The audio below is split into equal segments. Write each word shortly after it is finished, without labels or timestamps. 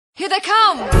Here they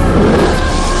come!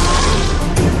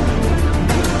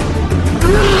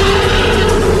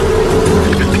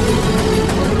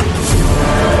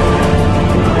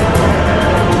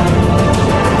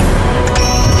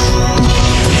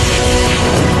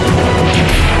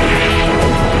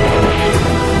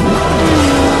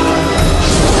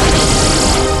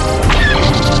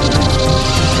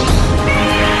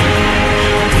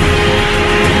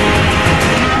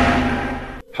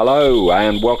 Hello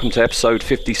and welcome to episode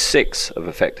 56 of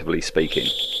Effectively Speaking,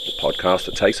 the podcast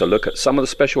that takes a look at some of the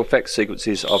special effects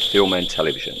sequences of film and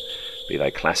television, be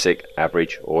they classic,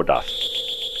 average or duff.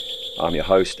 I'm your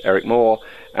host Eric Moore,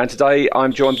 and today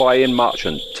I'm joined by Ian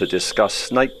Marchant to discuss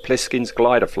Snake Plissken's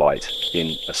glider flight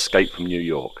in Escape from New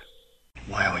York.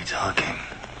 Why are we talking?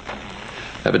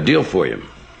 I have a deal for you.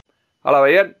 Hello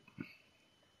Ian.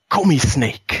 Call me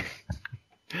Snake.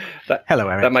 Hello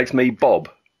Eric. That makes me Bob.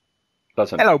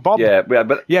 Doesn't Hello, Bob. Yeah,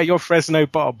 but you're Fresno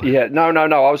Bob. Yeah, no.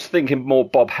 I was thinking more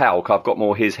Bob Houck. I've got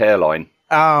more his hairline.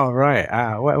 Oh, right.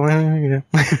 Well,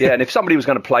 yeah, and if somebody was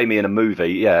going to play me in a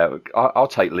movie, yeah, I'll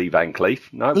take Lee Van Cleef.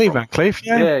 No, Lee Van Cleef.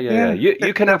 Yeah.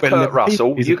 You can have Kurt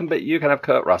Russell. You can have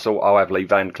Kurt Russell. I'll have Lee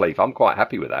Van Cleef. I'm quite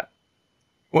happy with that.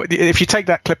 Well, if you take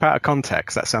that clip out of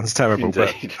context, that sounds terrible.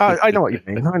 Indeed. But I know what you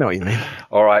mean.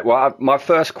 All right. Well, my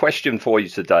first question for you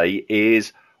today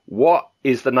is, what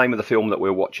is the name of the film that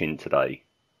we're watching today?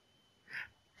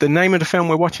 The name of the film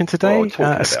we're watching today?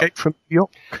 Escape from New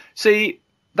York. See,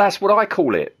 that's what I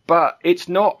call it, but it's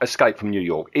not Escape from New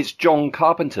York. It's John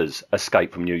Carpenter's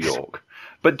Escape from New York.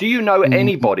 But do you know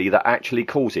anybody that actually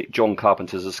calls it John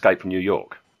Carpenter's Escape from New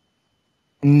York?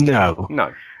 No.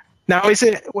 Now, is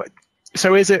it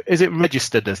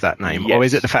registered as that name, yes, or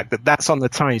is it the fact that that's on the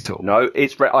title? No,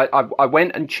 it's. I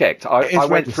went and checked. I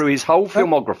went through his whole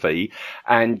filmography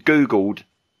and Googled,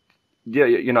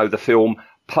 the film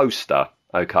poster.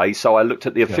 Okay, so I looked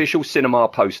at the official cinema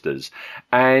posters,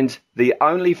 and the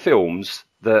only films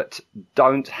that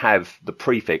don't have the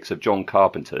prefix of John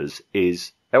Carpenter's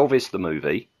is Elvis the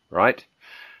movie, right?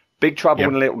 Big Trouble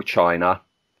in Little China,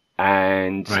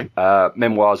 and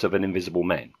Memoirs of an Invisible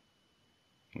Man.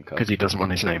 Because he doesn't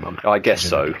want his name on it. I guess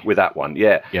so, with that one,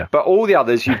 yeah. But all the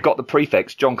others, you've got the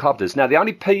prefix John Carpenter's. Now, the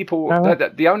only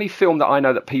film that I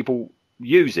know that people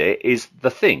use it is The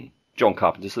Thing. John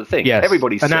Carpenter's The Thing. Yes.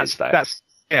 Everybody says that.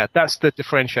 That's the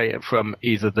differentiator from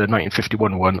either the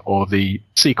 1951 one or the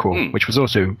sequel, which was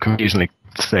also confusingly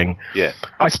The Thing. Yeah.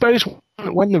 I suppose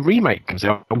when the remake comes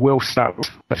out, we'll start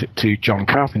to John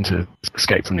Carpenter's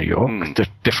Escape from New York to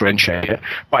differentiate it.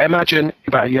 But I imagine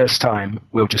about a year's time,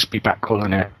 we'll just be back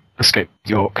calling it Escape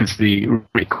from New York because the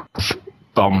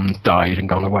bomb died and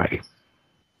gone away.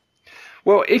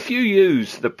 Well, if you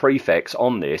use the prefix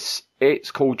on this, it's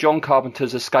called John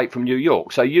Carpenter's Escape from New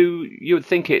York. So you would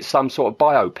think it's some sort of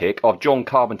biopic of John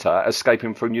Carpenter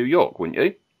escaping from New York, wouldn't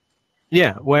you?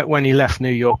 Yeah, when he left New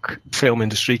York film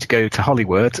industry to go to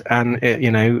Hollywood, and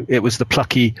it was the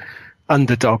plucky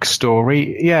underdog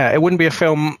story. Yeah, it wouldn't be a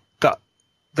film that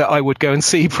I would go and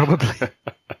see probably.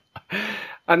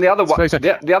 And the other one,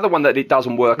 the other one that it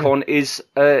doesn't work on is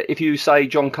if you say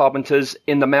John Carpenter's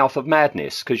In the Mouth of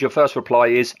Madness, because your first reply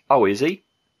is, "Oh, is he?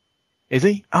 Is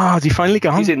he? Oh, has he finally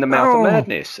gone? He's in the mouth of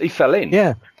madness. He fell in."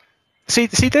 Yeah. See,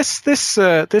 this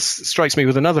strikes me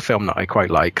with another film that I quite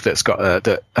like that's got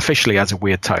that officially has a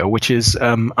weird title, which is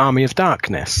Army of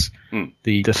Darkness,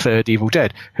 the third Evil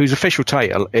Dead, whose official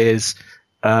title is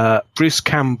Bruce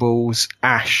Campbell's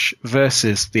Ash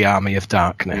versus the Army of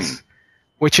Darkness.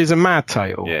 Which is a mad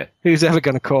title. Yeah. Who's ever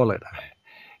going to call it that?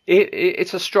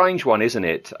 It's a strange one, isn't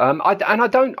it?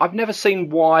 I've never seen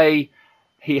why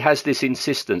he has this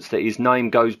insistence that his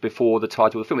name goes before the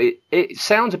title of the film. It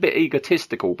sounds a bit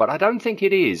egotistical, but I don't think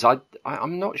it is.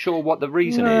 I'm not sure what the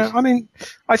reason is. I mean,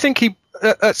 I think he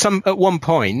at one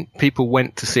point people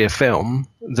went to see a film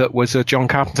that was a John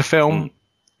Carpenter film,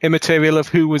 immaterial of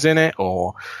who was in it,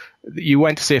 or you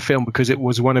went to see a film because it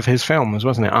was one of his films,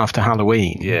 wasn't it? After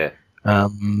Halloween. Yeah.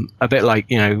 A bit like,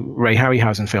 Ray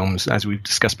Harryhausen films, as we've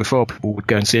discussed before, people would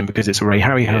go and see him because it's a Ray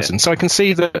Harryhausen. Yeah. So I can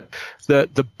see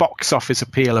the box office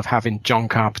appeal of having John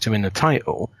Carpenter in the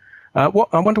title. I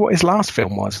wonder what his last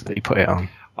film was that he put it on.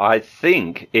 I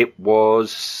think it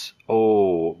was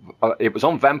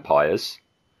on vampires,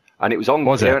 and it was on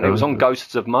it was on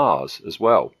Ghosts of Mars as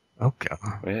well. Oh God!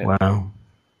 Yeah. Wow,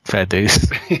 fair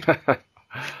dues.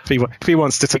 if he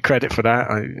wants to take credit for that,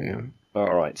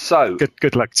 All right. So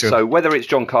good luck to him. So whether it's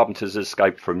John Carpenter's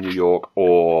Escape from New York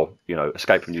or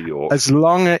Escape from New York, as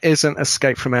long as it isn't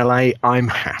Escape from LA, I'm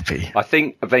happy. I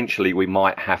think eventually we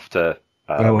might have to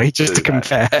just to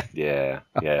compare. Yeah.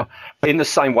 In the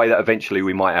same way that eventually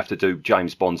we might have to do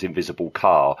James Bond's Invisible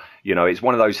Car. It's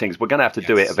one of those things. We're going to have to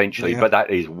do it eventually, but that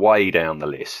is way down the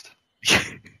list.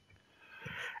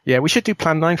 Yeah, we should do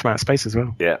Plan 9 from Outer Space as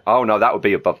well. Yeah. Oh, no, that would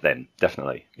be above them,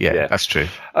 definitely. Yeah, that's true.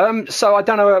 So I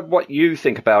don't know what you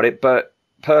think about it, but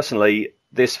personally,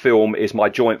 this film is my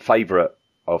joint favourite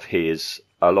of his,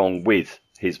 along with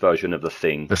his version of The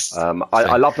Thing.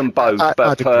 I love them both,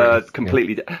 but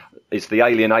completely... Yeah. It's the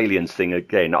aliens thing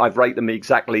again. I've rated them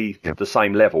exactly the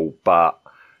same level, but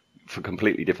for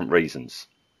completely different reasons.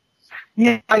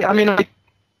 Yeah, I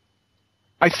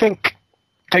think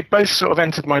they both sort of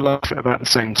entered my life at about the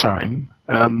same time.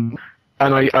 And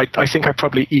I think I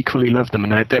probably equally love them,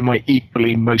 and they're my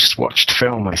equally most watched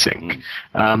film, I think.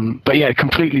 But yeah,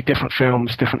 completely different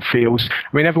films, different feels.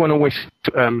 I mean, everyone always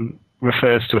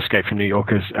refers to Escape from New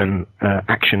York as an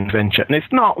action adventure, and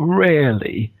it's not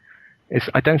really.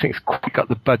 I don't think it's quite got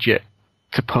the budget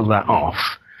to pull that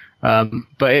off.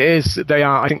 But it is.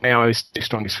 I think they are his two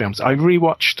strongest films. I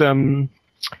rewatched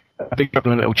Big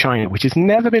Trouble in Little China, which has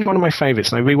never been one of my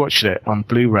favourites, and I rewatched it on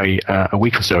Blu-ray a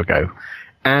week or so ago.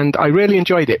 And I really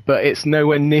enjoyed it, but it's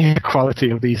nowhere near the quality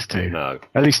of these two. No.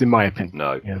 At least in my opinion.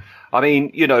 No. Yeah. I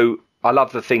mean, I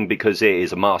love The Thing because it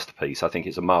is a masterpiece. I think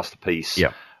it's a masterpiece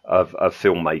of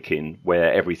filmmaking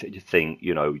where everything,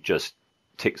 just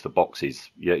ticks the boxes.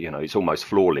 It's almost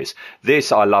flawless.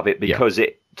 This, I love it because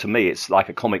to me, it's like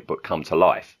a comic book come to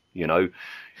life,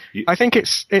 I think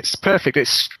it's perfect.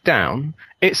 It's down.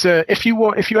 It's if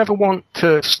you ever want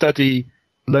to study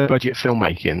low budget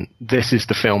filmmaking, this is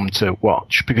the film to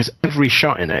watch, because every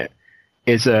shot in it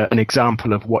is an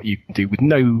example of what you can do with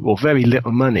no or very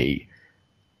little money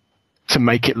to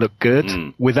make it look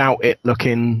good without it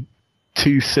looking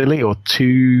too silly or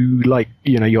too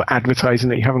you're advertising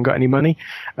that you haven't got any money.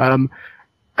 And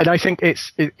I think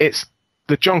it's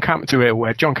the John Carpenter era,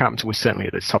 where John Carpenter was certainly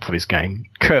at the top of his game.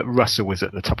 Kurt Russell was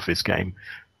at the top of his game.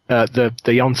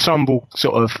 The ensemble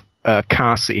sort of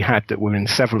cast that he had that were in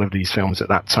several of these films at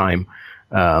that time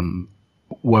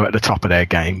were at the top of their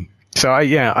game. So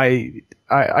I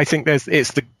think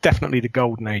it's definitely the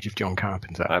golden age of John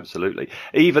Carpenter. Absolutely.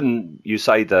 Even you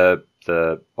say the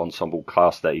ensemble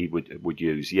cast that he would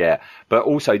use, but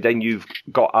also then you've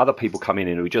got other people coming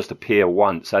in who just appear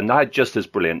once, and they're just as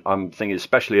brilliant. I'm thinking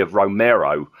especially of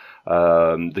Romero,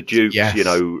 the Duke's,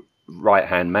 right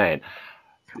hand man.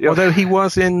 Although he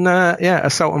was in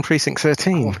Assault on Precinct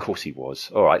 13. Oh, of course he was.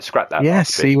 All right, scrap that.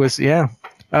 Yes, he was. Yeah.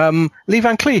 Lee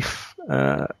Van Cleef.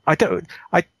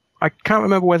 I can't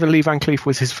remember whether Lee Van Cleef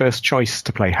was his first choice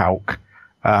to play Hulk.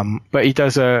 But he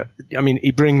does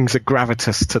he brings a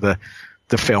gravitas to the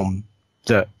film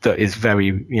that is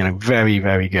very, very,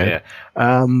 very good.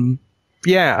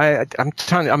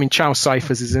 Charles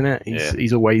Cyphers is in it.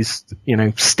 He's always,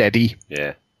 steady.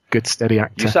 Yeah. Good, steady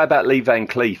actor. You say about Lee Van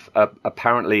Cleef,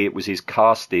 apparently it was his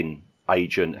casting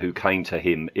agent who came to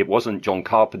him. It wasn't John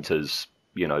Carpenter's,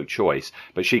 choice,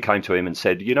 but she came to him and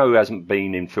said, who hasn't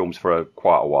been in films for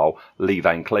quite a while? Lee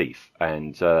Van Cleef.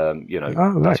 And,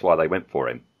 that's why they went for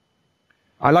him.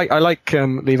 I like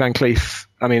Lee Van Cleef.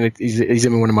 I mean, he's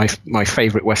in one of my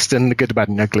favourite Western, The Good, the Bad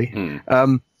and Ugly.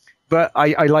 But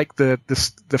I like the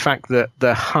fact that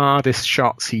the hardest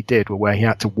shots he did were where he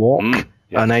had to walk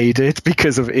unaided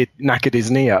because of it knackered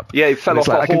his knee up. Yeah, he fell off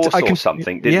a horse or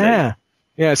something, didn't he?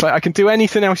 Yeah, it's like I can do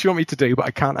anything else you want me to do, but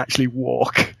I can't actually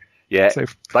walk. Yeah, so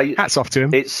hats off to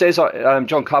him. It says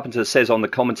John Carpenter says on the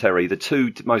commentary the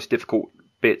two most difficult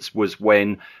bits was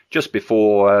when, just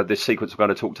before this sequence we're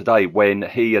going to talk today, when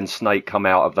he and Snake come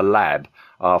out of the lab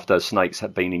after Snakes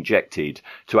had been injected,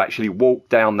 to actually walk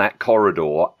down that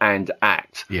corridor and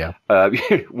act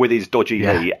with his dodgy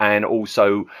knee, and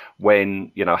also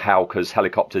when Hulk has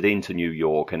helicoptered into New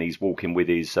York and he's walking with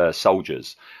his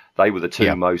soldiers. They were the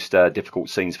two most difficult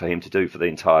scenes for him to do for the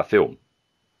entire film.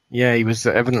 Yeah, he was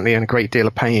evidently in a great deal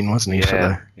of pain, wasn't he,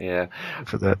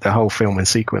 for the whole film and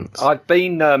sequence. I've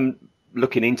been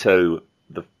looking into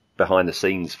the behind the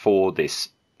scenes for this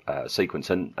sequence,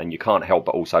 and you can't help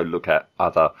but also look at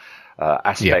other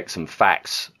aspects and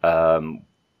facts regarding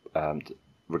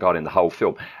the whole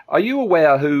film. Are you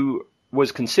aware who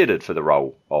was considered for the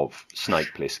role of Snake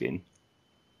Plissken?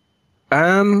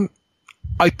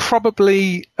 I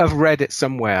probably have read it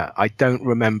somewhere. I don't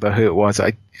remember who it was.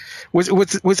 I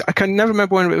can never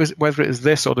remember whether it was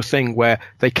this or The Thing, where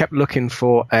they kept looking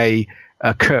for a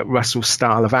Kurt Russell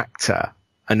style of actor,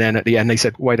 and then at the end they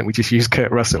said, "Why don't we just use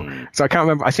Kurt Russell?" So I can't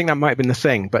remember. I think that might have been The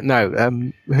Thing, but no.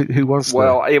 Who was?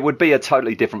 Well, it would be a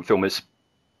totally different film.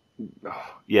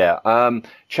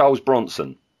 Charles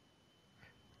Bronson.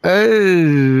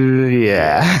 Oh,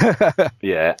 yeah.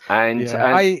 Yeah,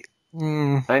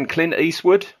 and Clint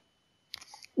Eastwood.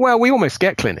 Well, we almost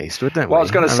get Clint Eastwood, don't we? Well, I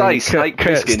was going to say, Snake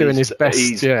Plissken doing his best.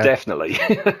 He's definitely.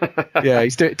 Yeah,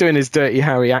 he's doing his Dirty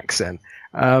Harry accent,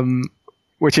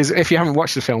 which is, if you haven't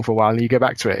watched the film for a while and you go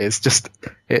back to it,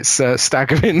 it's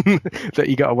staggering that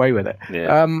he got away with it.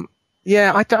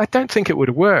 Yeah, I don't think it would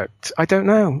have worked. I don't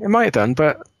know. It might have done,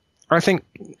 but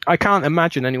I can't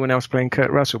imagine anyone else playing Kurt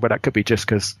Russell, but that could be just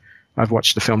because I've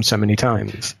watched the film so many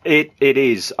times. It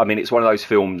is. I mean, it's one of those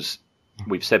films.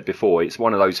 We've said before, it's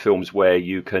one of those films where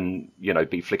you can,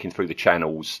 be flicking through the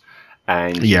channels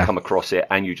and you come across it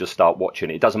and you just start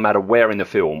watching it. It doesn't matter where in the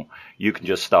film, you can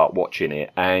just start watching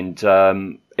it, and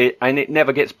it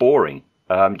never gets boring.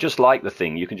 Just like The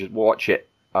Thing, you can just watch it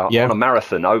on a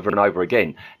marathon over and over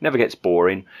again. Never gets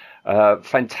boring.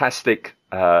 Fantastic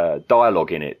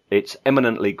dialogue in it. It's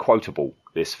eminently quotable,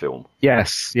 this film.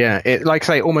 Yes, yeah. Like I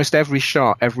say, almost every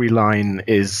shot, every line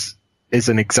is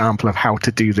an example of how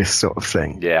to do this sort of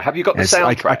thing. Yeah. Have you got the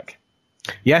soundtrack?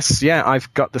 Yes, yeah.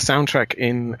 I've got the soundtrack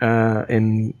in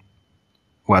the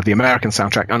American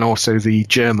soundtrack, and also the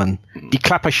German Die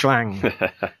Klapperschlange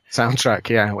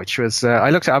soundtrack, which was,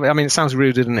 I looked at it, I mean, it sounds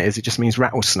ruder than it is, it just means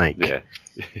rattlesnake. Yeah.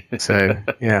 So,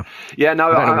 yeah. Yeah,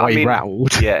 no, I don't know why he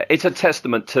rattled. Yeah, it's a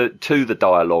testament to the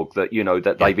dialogue that,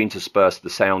 that they've interspersed the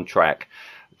soundtrack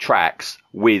tracks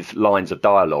with lines of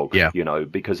dialogue,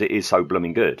 because it is so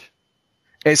blooming good.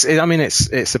 It's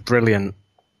a brilliant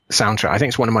soundtrack. I think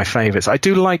it's one of my favorites. I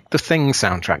do like the Thing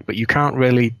soundtrack, but you can't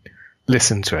really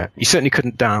listen to it. You certainly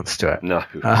couldn't dance to it. No.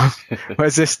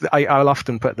 Whereas this, I'll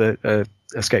often put the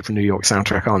Escape from New York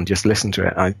soundtrack on, just listen to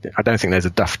it. I don't think there's a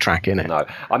duff track in it. No.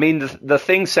 I mean, the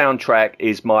Thing soundtrack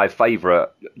is my favourite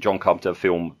John Carpenter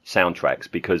film soundtracks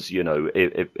because,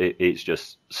 it's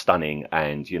just stunning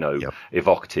and,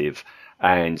 evocative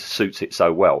and suits it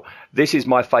so well. This is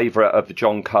my favourite of the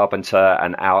John Carpenter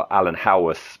and Alan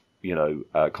Howarth,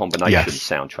 combination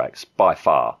soundtracks by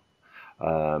far.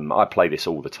 I play this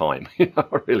all the time. I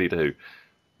really do.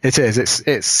 It is.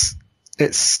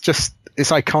 It's just,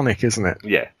 it's iconic, isn't it?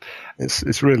 Yeah.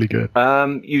 It's really good.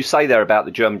 You say there about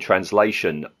the German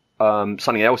translation.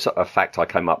 Something else, a fact I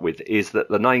came up with, is that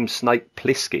the name Snake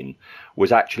Plissken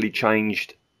was actually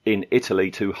changed in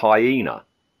Italy to Hyena.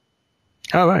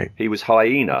 Oh, right. He was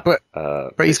Hyena.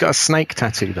 But he's got a snake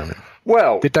tattooed on it.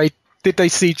 Well, Did they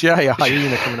CGI a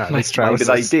hyena coming out of his trousers?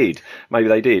 Maybe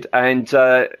they did. And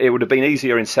it would have been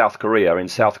easier in South Korea. In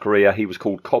South Korea, he was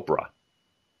called Cobra.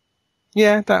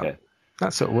 Yeah, that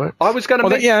sort of works. I was going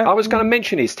to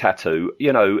mention his tattoo.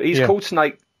 He's called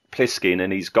Snake Plissken,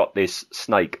 and he's got this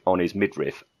snake on his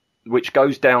midriff, which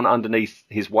goes down underneath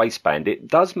his waistband. It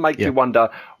does make you wonder,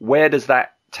 where does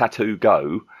that tattoo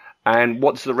go, and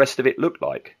what does the rest of it look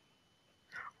like?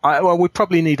 Well, we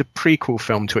probably need a prequel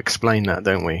film to explain that,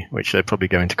 don't we? Which they probably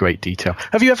go into great detail.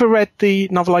 Have you ever read the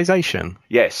novelization?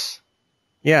 Yes.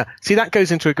 Yeah. See, that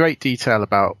goes into a great detail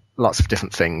about lots of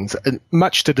different things,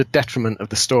 much to the detriment of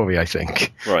the story, I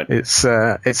think. Right. It's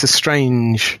a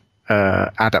strange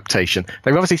adaptation.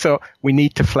 They've obviously thought we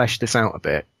need to flesh this out a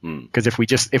bit, because if we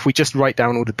just write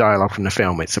down all the dialogue from the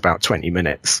film, it's about 20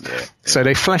 minutes. Yeah. So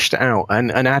they fleshed it out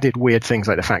and added weird things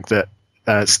like the fact that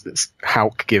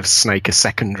Hulk gives Snake a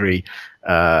secondary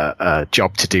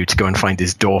job to do, to go and find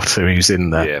his daughter who's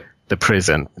in the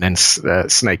prison, and then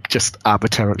Snake just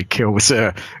arbitrarily kills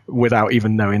her without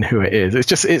even knowing who it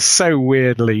is. It's so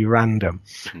weirdly random.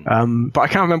 But I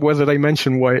can't remember whether they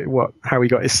mentioned how he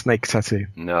got his snake tattoo.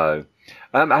 No.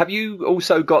 Have you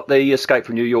also got the Escape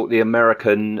from New York, the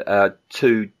American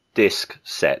 2-disc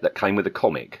set that came with the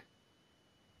comic?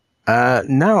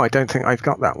 No, I don't think I've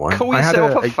got that one. Call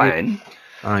yourself a fan.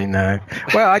 I know.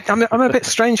 Well, I'm a bit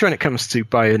strange when it comes to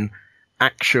buying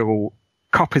actual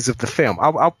copies of the film.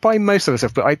 I'll buy most of the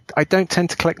stuff, but I don't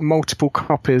tend to collect multiple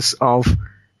copies of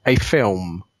a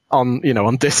film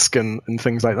on disc and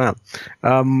things like that.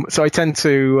 So I tend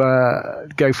to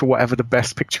go for whatever the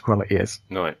best picture quality is.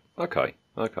 Right. Okay.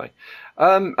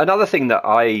 Another thing that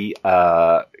I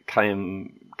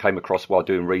came across while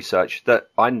doing research that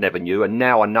I never knew, and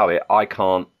now I know it, I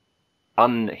can't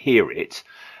unhear it.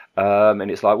 And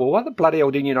it's like, well, why the bloody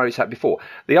hell didn't you notice that before?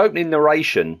 The opening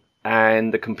narration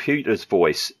and the computer's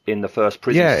voice in the first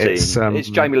prison scene, it's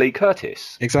Jamie Lee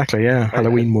Curtis. Exactly, yeah,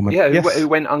 Halloween woman. Yeah, who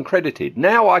went uncredited.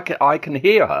 Now I can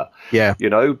hear her. Yeah.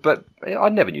 But I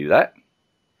never knew that.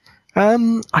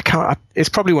 I can't. It's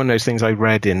probably one of those things I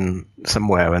read in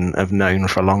somewhere and have known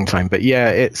for a long time. But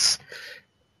yeah,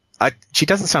 she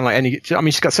doesn't sound like any. I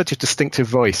mean, she's got such a distinctive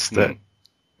voice that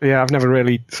I've never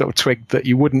really sort of twigged that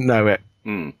you wouldn't know it.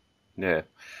 Yeah.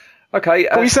 Okay.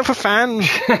 Call yourself a fan.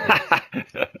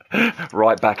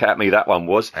 Right back at me, that one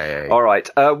was. Hey. All right.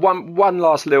 One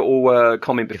last little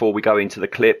comment before we go into the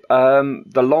clip.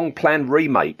 The long-planned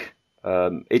remake.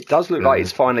 It does look like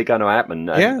it's finally going to happen.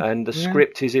 And the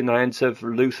script is in the hands of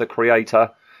Luther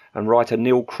creator and writer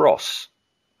Neil Cross.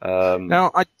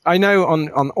 Now, I know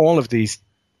on all of these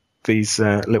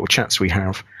little chats we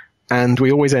have, and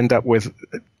we always end up with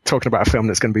talking about a film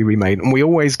that's going to be remade, and we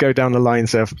always go down the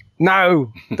lines of,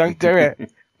 no, don't do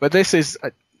it. But this is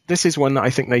one that I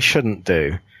think they shouldn't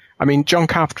do. I mean, John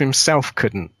Carpenter himself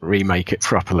couldn't remake it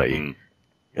properly.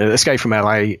 Escape from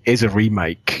LA is a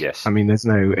remake. Yes. I mean,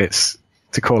 it's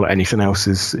to call it anything else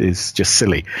is just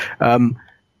silly. And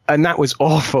that was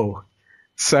awful.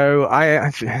 So I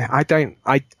think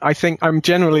I'm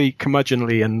generally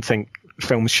curmudgeonly and think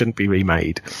films shouldn't be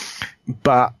remade,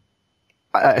 but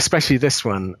especially this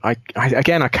one, I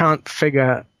can't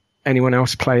figure anyone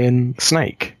else playing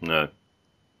Snake. No,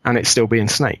 and it's still being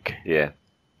Snake. Yeah.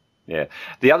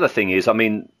 The other thing is, I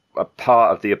mean, a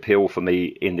part of the appeal for me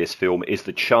in this film is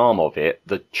the charm of it.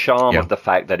 The charm of the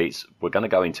fact that we're going to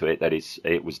go into it, that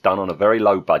it was done on a very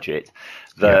low budget,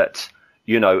 that.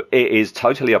 You know, it is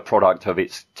totally a product of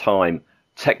its time,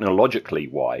 technologically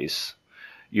wise,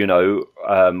 you know,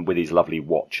 with his lovely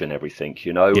watch and everything,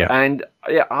 you know. Yeah. And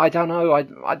I don't know.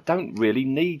 I don't really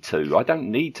need to. I don't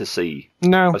need to see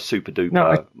a super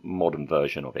duper modern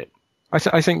version of it. I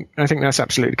think that's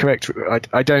absolutely correct.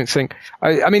 I don't think.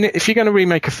 I mean, if you're going to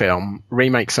remake a film,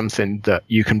 remake something that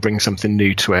you can bring something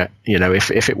new to it. You know, if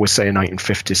it was, say, a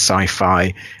 1950s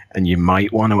sci-fi, and you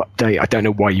might want to update. I don't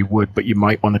know why you would, but you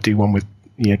might want to do one with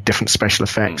different special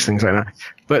effects, things like that.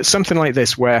 But something like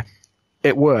this where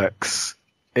it works,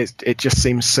 it just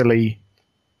seems silly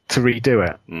to redo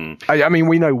it. I mean,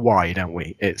 we know why, don't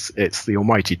we? It's the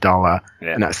almighty dollar,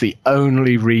 and that's the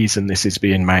only reason this is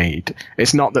being made.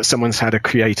 It's not that someone's had a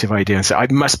creative idea and said, I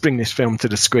must bring this film to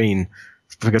the screen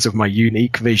because of my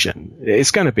unique vision.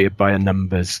 It's going to be by a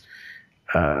numbers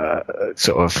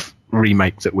sort of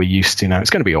remake that we're used to now.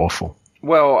 It's going to be awful.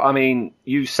 Well, I mean,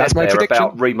 you said there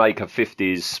about remake a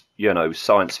 50s,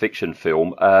 science fiction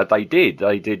film. They did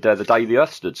The Day the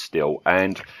Earth Stood Still,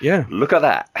 and look at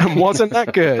that. Wasn't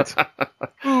that good?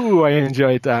 Ooh, I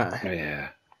enjoyed that. Yeah.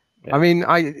 I mean,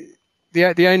 the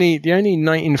only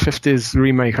 1950s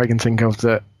remake I can think of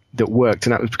that worked,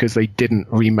 and that was because they didn't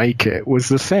remake it, was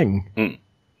The Thing.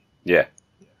 Yeah.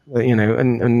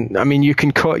 And I mean, you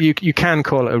can call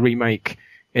it a remake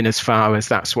in as far as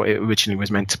that's what it originally was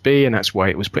meant to be, and that's why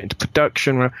it was put into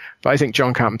production. But I think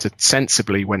John Carpenter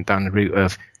sensibly went down the route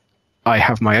of, I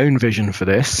have my own vision for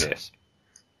this. Yes.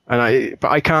 And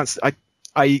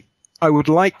I would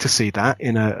like to see that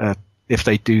in if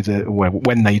they do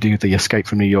when they do the Escape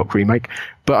from New York remake.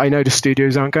 But I know the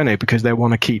studios aren't going to, because they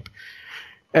want to keep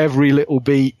every little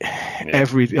beat. I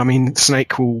mean,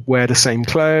 Snake will wear the same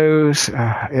clothes.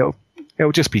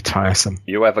 It'll just be tiresome.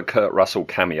 You have a Kurt Russell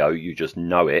cameo, you just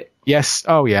know it. Yes.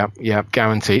 Oh, yeah,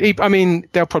 guaranteed. I mean,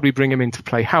 they'll probably bring him in to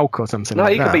play Hulk or something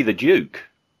like that. No, he could be the Duke.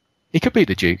 He could be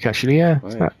the Duke, actually, yeah.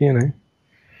 Okay.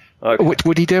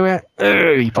 Would he do it?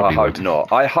 He I hope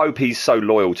not. I hope he's so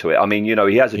loyal to it. I mean,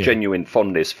 he has a genuine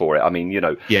fondness for it. I mean,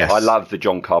 I love the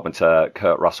John Carpenter,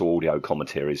 Kurt Russell audio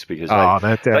commentaries because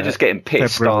they're just getting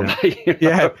pissed, aren't they?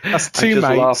 Yeah, that's two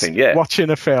mates watching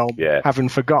a film, having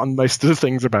forgotten most of the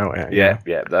things about it. Yeah,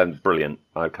 brilliant.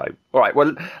 Okay. All right,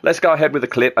 well, let's go ahead with the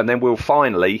clip and then we'll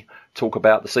finally talk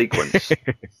about the sequence.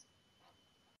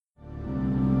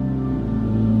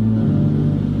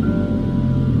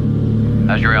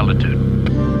 How's your altitude?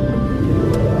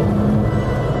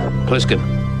 Plissken,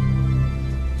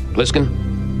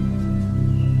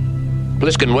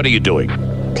 what are you doing?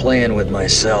 Playing with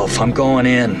myself. I'm going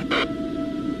in.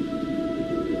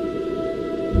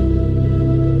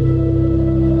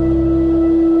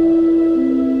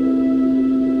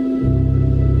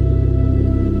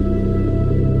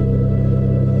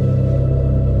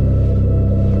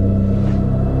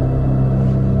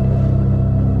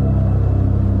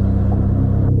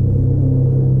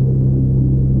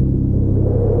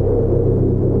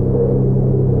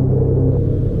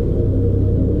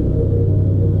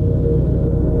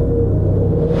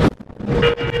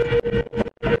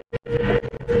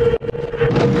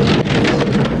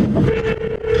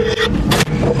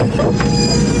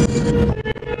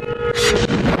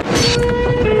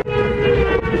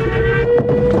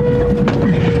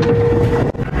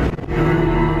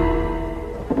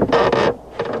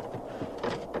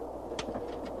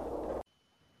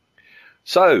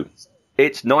 So,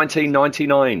 it's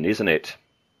 1999, isn't it?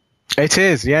 It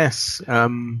is, yes.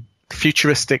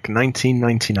 futuristic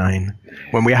 1999,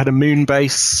 when we had a moon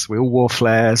base, we all wore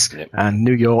flares, and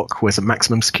New York was a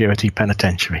maximum security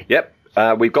penitentiary. Yep.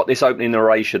 We've got this opening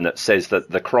narration that says that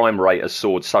the crime rate has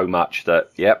soared so much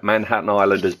that, Manhattan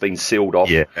Island has been sealed off.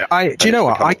 Yeah. Do you know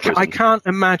what? I can't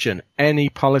imagine any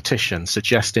politician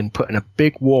suggesting putting a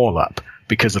big wall up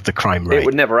because of the crime rate. It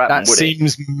would never happen, would it? That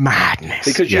seems madness.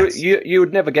 Because you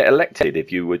would never get elected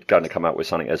if you were going to come up with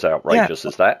something as outrageous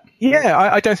as that. Yeah,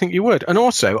 I don't think you would. And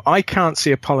also, I can't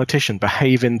see a politician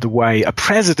a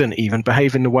president even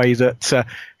behaving the way that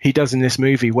he does in this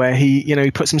movie, where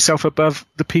he puts himself above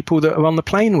the people that are on the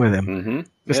plane with him. Mm-hmm.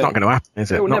 It's not going to happen,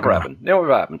 is it? It will never happen. Never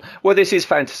happen. Well, this is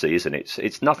fantasy, isn't it?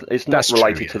 It's not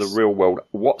related to the real world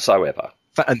whatsoever.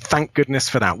 And thank goodness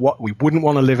for that. We wouldn't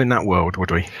want to live in that world,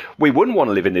 would we? We wouldn't want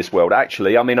to live in this world,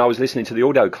 actually. I mean, I was listening to the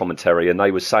audio commentary, and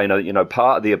they were saying,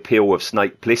 part of the appeal of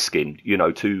Snake Plissken,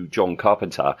 to John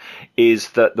Carpenter, is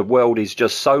that the world is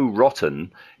just so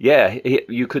rotten. Yeah,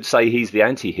 you could say he's the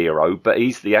anti-hero, but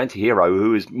he's the anti-hero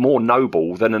who is more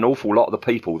noble than an awful lot of the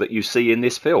people that you see in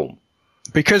this film.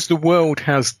 Because the world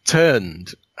has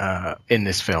turned in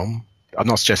this film. I'm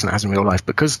not suggesting that has in real life,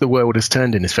 because the world has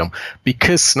turned in this film,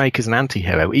 because Snake is an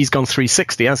anti-hero, he's gone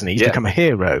 360, hasn't he? He's become a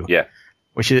hero. Yeah.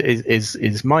 Which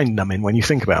is mind-numbing when you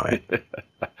think about it.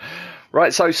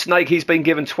 Right, so Snake, he's been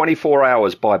given 24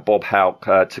 hours by Bob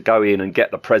Houck to go in and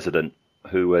get the president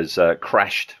who has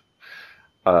crashed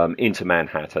into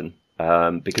Manhattan,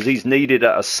 because he's needed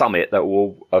at a summit that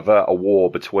will avert a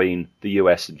war between the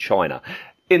US and China.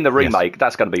 In the remake,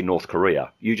 that's going to be North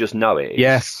Korea. You just know it.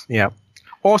 Yes, yeah.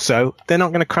 Also, they're not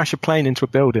going to crash a plane into a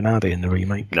building, are they, in the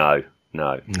remake? No,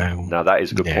 that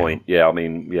is a good point. Yeah, I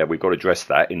mean, we've got to address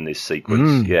that in this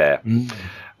sequence.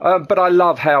 But I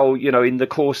love how, in the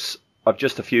course of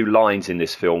just a few lines in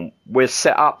this film, we're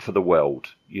set up for the world.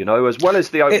 As well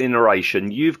as the opening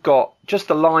narration, you've got just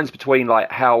the lines between,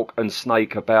 like, Houck and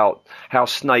Snake about how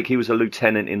Snake, he was a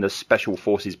lieutenant in the Special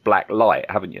Forces Black Light,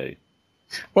 haven't you?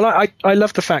 Well, I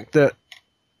love the fact that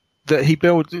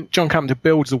John Carpenter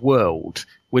builds a world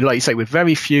with, like you say, we're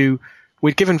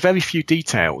given very few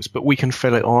details, but we can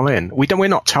fill it all in. We're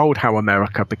not told how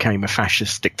America became a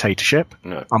fascist dictatorship.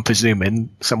 No. I'm presuming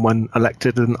someone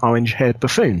elected an orange-haired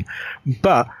buffoon.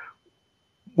 But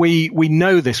we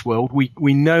know this world.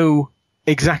 We know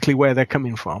exactly where they're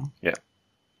coming from. Yeah.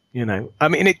 I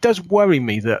mean, it does worry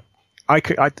me that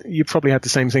you probably had the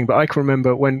same thing, but I can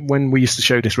remember when we used to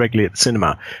show this regularly at the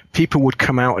cinema, people would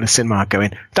come out of the cinema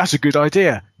going, "That's a good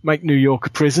idea. Make New York a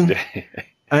prison."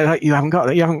 And you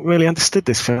haven't really understood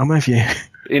this film, have you?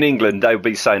 In England, they would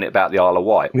be saying it about the Isle of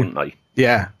Wight, wouldn't they?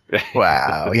 Yeah.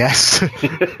 Wow. Yes.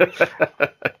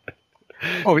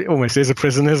 Oh, it almost is a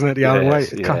prison, isn't it? The Isle of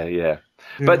Wight. Yeah.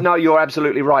 But no, you're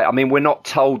absolutely right. I mean, we're not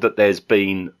told that there's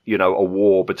been, a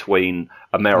war between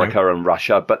America and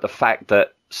Russia, but the fact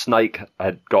that Snake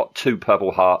had got 2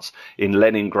 Purple Hearts in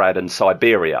Leningrad and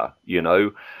Siberia,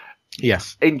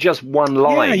 Yes. In just one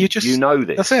line, you know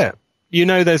this. That's it.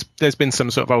 There's been some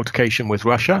sort of altercation with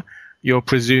Russia. You're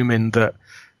presuming that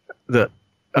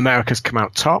America's come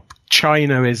out top.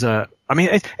 China is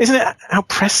isn't it how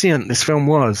prescient this film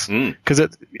was? Because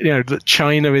that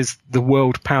China is the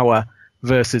world power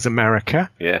versus America.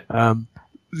 Yeah.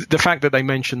 The fact that they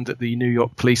mentioned that the New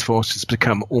York police force has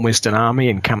become almost an army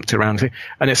encamped around it,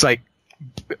 and it's like,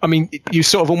 I mean, you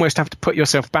sort of almost have to put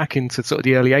yourself back into sort of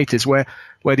the early 80s where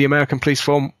the American police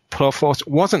force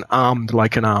wasn't armed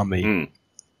like an army.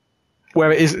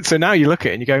 Where it is, so now you look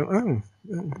at it and you go,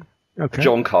 oh, okay.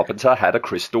 John Carpenter had a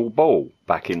crystal ball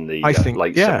back in the late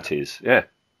 70s. Yeah.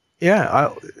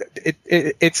 Yeah,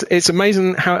 it's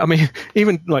amazing how, I mean,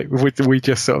 even like we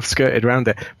just sort of skirted around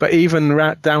it, but even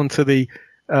right down to the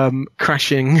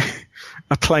crashing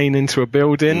a plane into a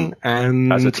building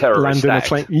and as a terrorist landing act. A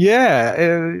plane.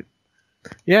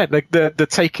 Yeah, the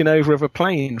taking over of a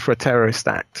plane for a terrorist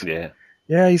act. Yeah,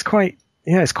 it's quite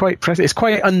impressive. It's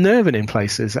quite unnerving in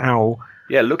places how.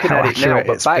 Yeah, looking at it now,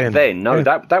 but back then,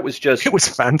 that was just. It was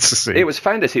fantasy. It was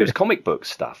fantasy. It was comic book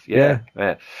stuff. Yeah.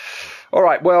 All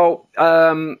right, well,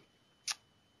 the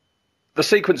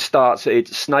sequence starts.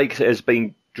 Snake has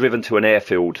been driven to an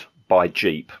airfield by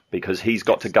Jeep because he's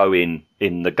got to go in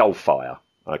the Gulf fire.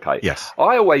 Okay. Yes.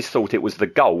 I always thought it was the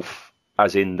Gulf,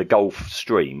 as in the Gulf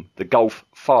Stream, the Gulf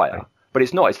fire. Right. But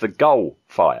it's not. It's the Gull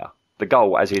fire. The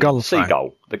Gull, as in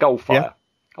seagull. The Gull fire.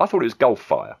 Yeah. I thought it was Gulf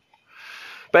fire.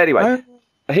 But anyway.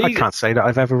 I can't say that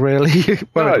I've ever really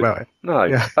worried about it. No.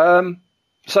 Yeah.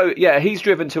 So, he's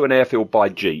driven to an airfield by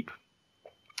Jeep.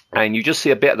 and you just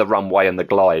see a bit of the runway and the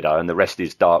glider, and the rest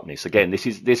is darkness. Again, this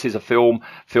is a film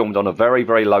filmed on a very,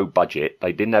 very low budget.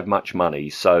 They didn't have much money,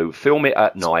 so film it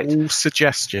at night. All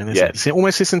suggestion, isn't it? See,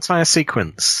 almost this entire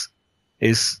sequence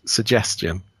is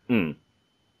suggestion. And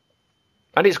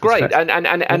it's great,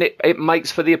 and it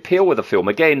makes for the appeal of the film.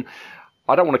 Again,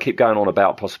 I don't want to keep going on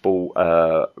about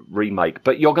possible remake,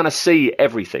 but you're going to see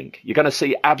everything. You're going to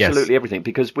see absolutely everything,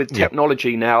 because with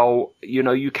technology now, you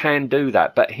know, you can do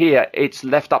that. But here, it's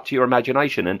left up to your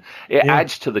imagination, and it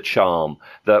adds to the charm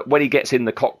that when he gets in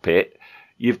the cockpit,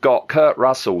 you've got Kurt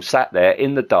Russell sat there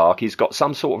in the dark. He's got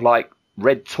some sort of like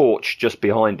red torch just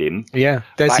behind him. Yeah,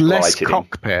 there's less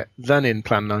cockpit than in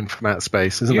Plan 9 from Outer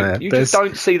Space, isn't there? You just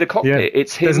don't see the cockpit.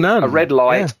 It's him, a red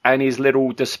light, and his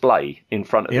little display in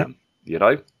front of him. You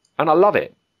know, and I love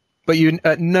it. But you,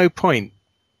 at no point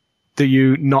do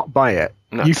you not buy it.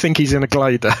 No. You think he's in a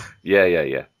glider.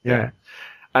 Yeah.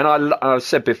 And I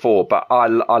said before, but I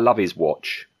love his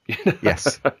watch.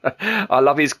 Yes. I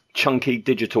love his chunky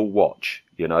digital watch,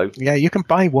 you know. Yeah, you can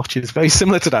buy watches very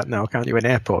similar to that now, can't you, in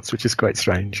airports, which is quite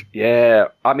strange. Yeah,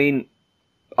 I mean,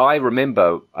 I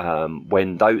remember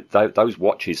when those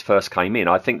watches first came in.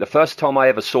 I think the first time I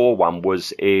ever saw one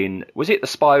was it The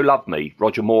Spy Who Loved Me?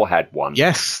 Roger Moore had one.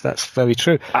 Yes, that's very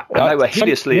true. And they were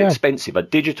hideously expensive. A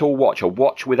digital watch, a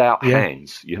watch without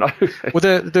hands, you know.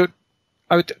 Well,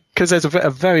 because there's a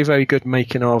very, very good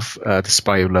making of The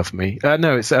Spy Who Loved Me.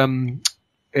 No, it's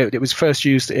it was first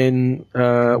used in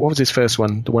what was his first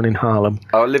one? The one in Harlem.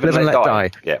 Oh, Live and Let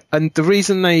Die. Yeah. And the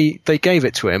reason they gave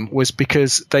it to him was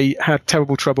because they had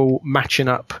terrible trouble matching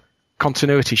up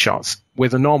continuity shots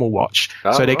with a normal watch.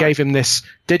 So they gave him this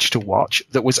digital watch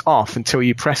that was off until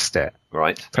you pressed it.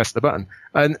 Right. Pressed the button,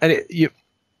 and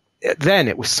then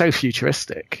it was so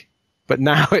futuristic. But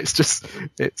now it's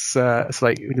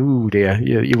like, ooh dear,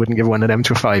 you wouldn't give one of them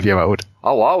to a 5-year-old.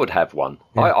 Oh, I would have one.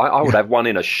 Yeah. I would have one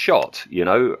in a shot, you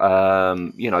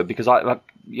know, because I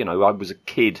was a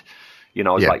kid, you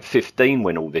know, I was like 15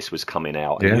 when all this was coming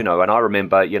out, and, you know, and I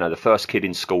remember, you know, the first kid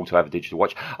in school to have a digital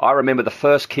watch. I remember the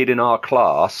first kid in our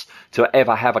class to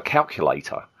ever have a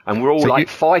calculator. And we're all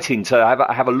fighting to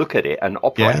have a look at it and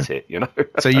operate it, you know.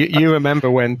 So you remember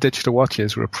when digital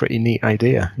watches were a pretty neat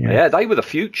idea. Yeah, they were the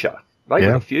future. They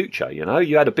were the future, you know.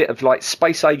 You had a bit of like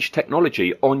space age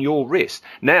technology on your wrist.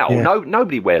 Now,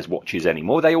 nobody wears watches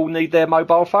anymore. They all need their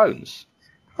mobile phones.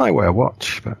 I wear a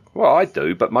watch, but well, I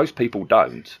do, but most people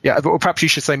don't. Yeah, but perhaps you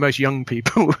should say most young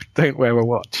people don't wear a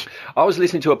watch. I was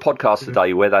listening to a podcast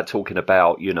today where they're talking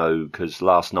about, you know, because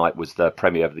last night was the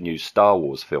premiere of the new Star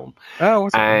Wars film. Oh,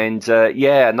 was it? And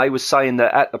and they were saying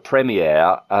that at the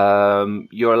premiere,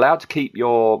 you're allowed to keep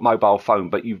your mobile phone,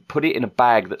 but you put it in a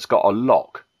bag that's got a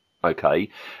lock. Okay,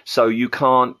 so you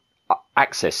can't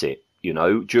access it, you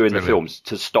know, during the films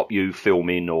to stop you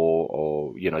filming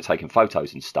or, you know, taking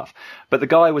photos and stuff. But the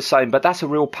guy was saying, but that's a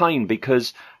real pain,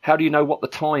 because how do you know what the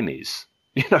time is?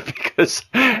 You know, because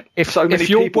if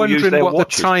you're wondering what the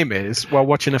time is while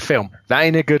watching a film, that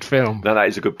ain't a good film. No, that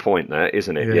is a good point there,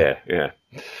 isn't it? Yeah.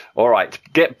 All right,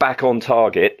 get back on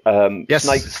target. Yes.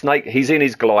 Snake, he's in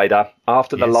his glider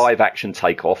after the live action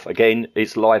takeoff. Again,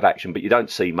 it's live action, but you don't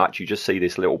see much. You just see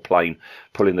this little plane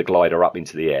pulling the glider up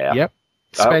into the air. Yep.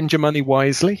 Spend your money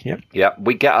wisely. Yep. Yeah,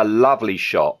 we get a lovely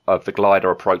shot of the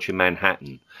glider approaching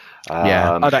Manhattan.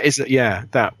 That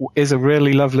is a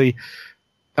really lovely,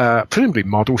 presumably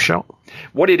model shot.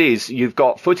 What it is, you've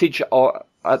got footage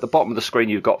at the bottom of the screen.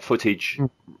 You've got footage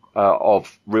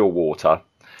of real water.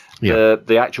 Yeah.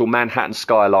 The actual Manhattan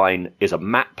skyline is a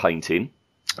matte painting.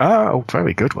 Oh,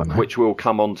 very good one. Which we'll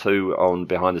come on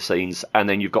behind the scenes. And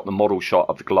then you've got the model shot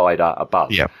of the glider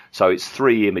above. Yeah. So it's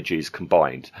 3 images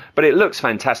combined. But it looks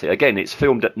fantastic. Again, it's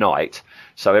filmed at night,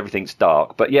 so everything's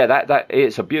dark. But yeah, that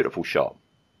it's a beautiful shot.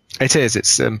 It is.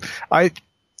 It's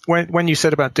when you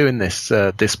said about doing this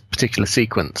particular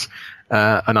sequence,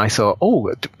 and I thought,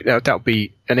 that would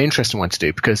be an interesting one to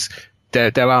do, because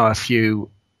there are a few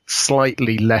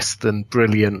slightly less than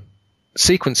brilliant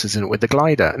sequences in it with the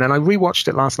glider. And then I rewatched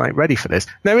it last night ready for this.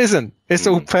 There isn't. It's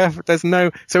all perfect. There's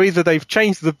no, so either they've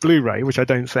changed the Blu-ray, which I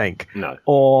don't think,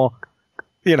 or,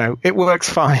 you know, it works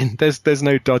fine. There's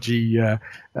no dodgy,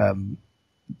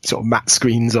 sort of matte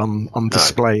screens on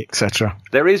display, etc.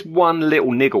 There is one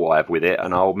little niggle I have with it,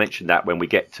 and I'll mention that when we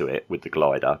get to it with the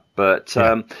glider. But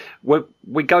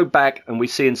we go back and we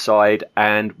see inside,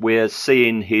 and we're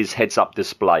seeing his heads-up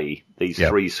display, these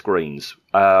 3 screens,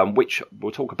 which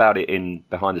we'll talk about it in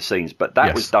behind the scenes. But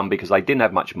that was done because they didn't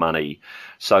have much money,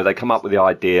 so they come up with the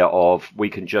idea of we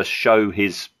can just show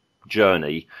his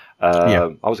journey.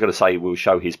 I was going to say we'll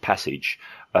show his passage.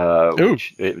 No.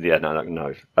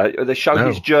 They show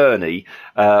his journey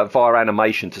via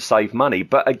animation to save money.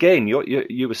 But again,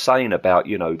 you were saying about,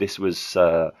 this was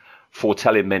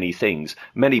foretelling many things.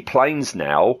 Many planes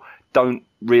now don't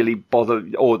really bother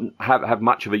or have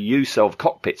much of a use of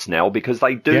cockpits now, because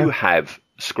they do have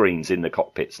screens in the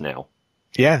cockpits now.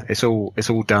 Yeah, it's all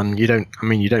done. You don't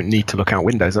need to look out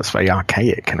windows. That's very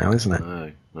archaic now, isn't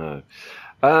it? No.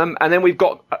 And then we've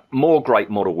got more great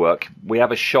model work. We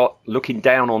have a shot looking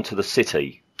down onto the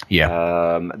city.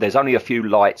 Yeah. There's only a few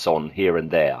lights on here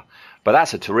and there, but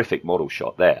that's a terrific model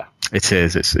shot there. It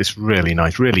is. It's really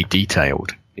nice, really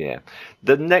detailed. Yeah.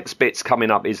 The next bit's coming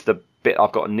up is the bit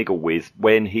I've got a niggle with,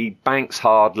 when he banks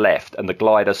hard left and the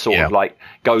glider sort of like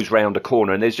goes round a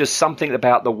corner, and there's just something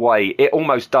about the way it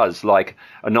almost does like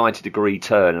a 90-degree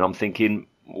turn, and I'm thinking,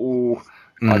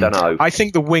 I don't know. I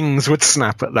think the wings would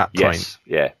snap at that point.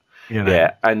 Yes,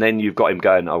 yeah. And then you've got him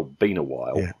going, been a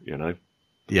while,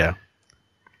 Yeah.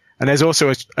 And there's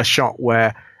also a shot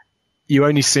where you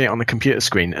only see it on the computer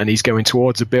screen, and he's going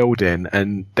towards a building,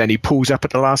 and then he pulls up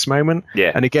at the last moment.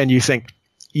 Yeah. And again, you think,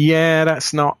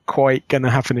 that's not quite going to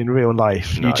happen in real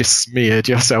life. No. You just smeared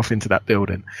yourself into that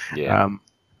building. Yeah.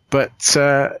 But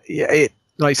it,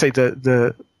 like I say,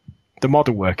 the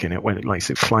model work in it, when like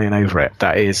say flying over it,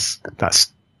 that's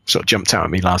sort of jumped out at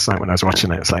me last night when I was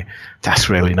watching it. It's like, that's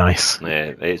really nice.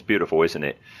 Yeah, it's beautiful, isn't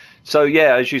it? So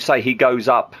as you say, he goes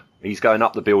up. He's going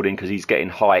up the building because he's getting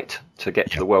height to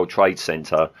get to the World Trade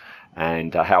Center,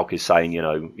 and Hulk is saying,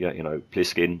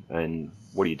 Plissken, and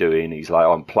what are you doing? He's like,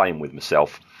 I'm playing with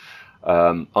myself.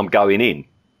 I'm going in.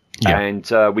 Yeah.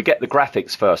 And we get the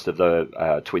graphics first of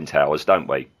the Twin Towers, don't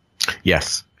we?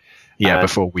 Yes. Yeah,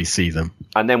 before we see them.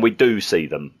 And then we do see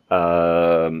them.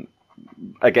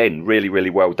 Again, really, really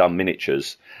well done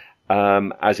miniatures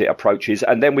as it approaches.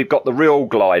 And then we've got the real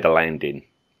glider landing.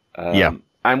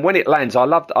 And when it lands, I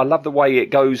love the way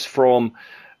it goes from...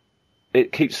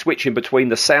 It keeps switching between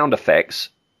the sound effects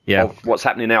of what's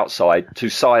happening outside to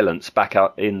silence back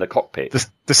out in the cockpit.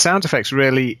 The sound effects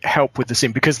really help with the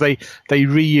scene, because they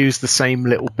reuse the same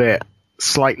little bit,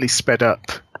 slightly sped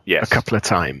up a couple of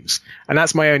times. And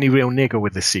that's my only real niggle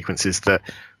with this sequence, is that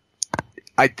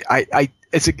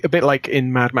it's a bit like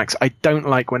in Mad Max. I don't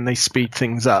like when they speed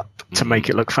things up to make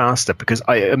it look faster, because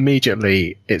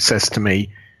it says to me,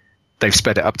 they've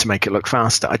sped it up to make it look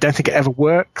faster. I don't think it ever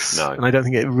works. No. And I don't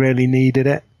think it really needed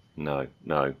it. No.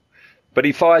 But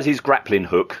he fires his grappling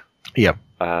hook. Yeah.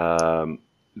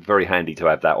 Very handy to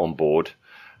have that on board.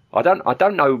 I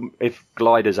don't know if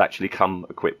gliders actually come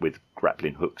equipped with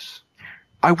grappling hooks.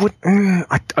 I wouldn't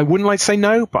like to say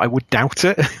no, but I would doubt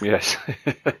it. Yes.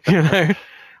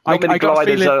 Not many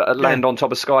gliders land on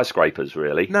top of skyscrapers,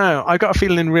 really. No, I got a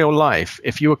feeling in real life,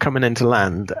 if you were coming in to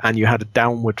land and you had a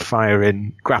downward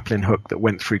firing grappling hook that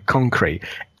went through concrete,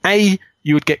 A,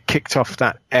 you would get kicked off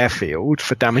that airfield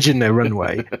for damaging their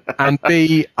runway, and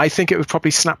B, I think it would probably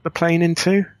snap the plane in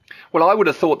two. Well, I would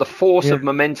have thought the force of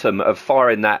momentum of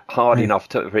firing that hard enough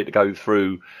for it to go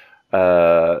through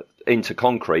into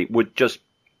concrete would just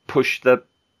push the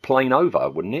plane over,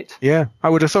 wouldn't it? Yeah, I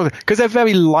would have thought, because they're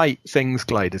very light things,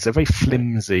 gliders. They're very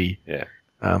flimsy. Yeah.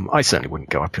 I certainly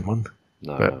wouldn't go up in one.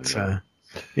 No,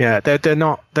 but they're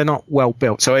not well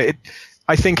built. So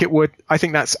I think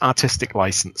that's artistic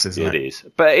license, isn't it? It is,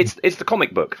 but it's the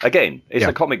comic book again. It's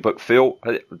the comic book feel.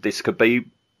 This could be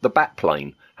the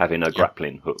Batplane having a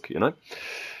grappling hook,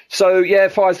 So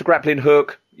fires the grappling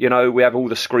hook. We have all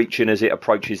the screeching as it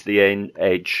approaches the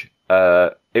edge.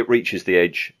 It reaches the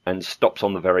edge and stops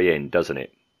on the very end, doesn't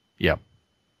it? Yeah.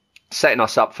 Setting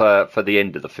us up for the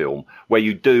end of the film, where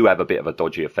you do have a bit of a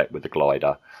dodgy effect with the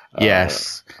glider.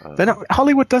 Yes.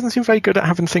 Hollywood doesn't seem very good at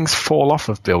having things fall off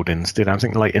of buildings, did I?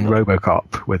 think like in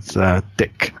RoboCop with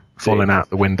Dick falling out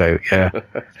the window. Yeah.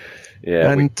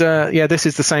 Yeah. And this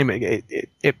is the same.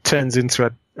 It turns into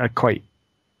a quite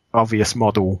obvious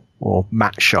model or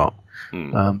matte shot.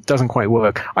 Doesn't quite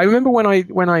work. I remember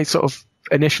when I sort of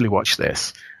initially watched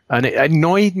this, and it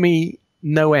annoyed me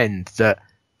no end that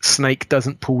Snake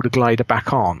doesn't pull the glider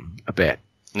back on a bit.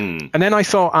 And then I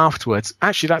thought afterwards,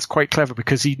 actually that's quite clever,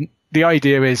 because the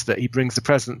idea is that he brings the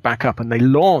president back up and they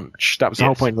launch. That was the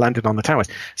whole point, landed on the towers.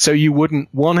 So you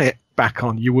wouldn't want it back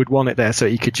on. You would want it there so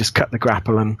you could just cut the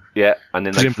grapple and and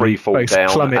then they free fall down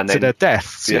plummet and then to their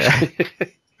deaths. Yeah.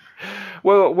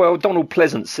 Well, Donald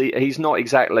Pleasance, he's not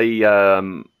exactly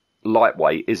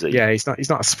lightweight, is he? Yeah, he's not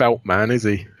a svelte man, is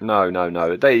he? No.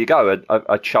 There you go,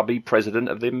 a chubby president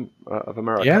of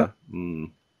America. Yeah.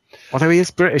 Although he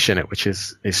is British in it, which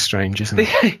is strange, isn't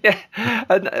it? Yeah,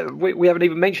 and we haven't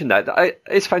even mentioned that.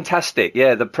 It's fantastic.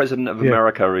 Yeah, the President of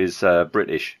America is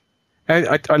British.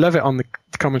 I love it on the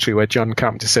commentary where John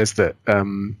Carpenter says that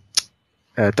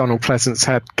Donald Pleasance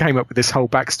came up with this whole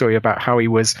backstory about how he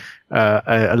was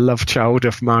a love child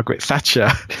of Margaret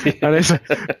Thatcher,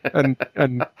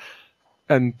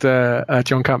 and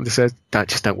John Carpenter says,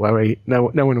 "Don't worry, no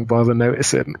one will bother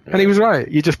noticing." And he was right.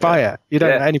 You just buy it. You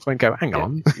don't at any point go, "Hang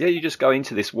on." Yeah, you just go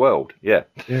into this world. Yeah.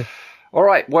 All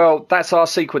right. Well, that's our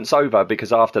sequence over,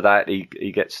 because after that he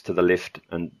gets to the lift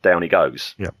and down he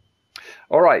goes. Yeah.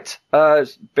 All right.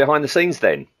 Behind the scenes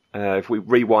then. If we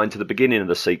rewind to the beginning of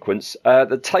the sequence,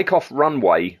 the takeoff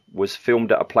runway was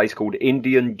filmed at a place called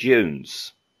Indian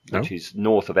Dunes, which is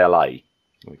north of LA.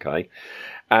 Okay.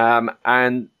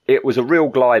 And it was a real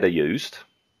glider used,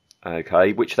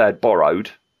 okay, which they had borrowed,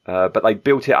 but they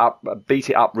beat it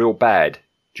up real bad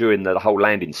during the whole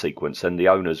landing sequence, and the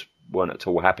owners weren't at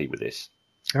all happy with this.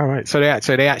 All right. So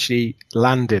they actually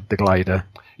landed the glider.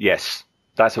 Yes.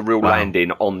 That's a real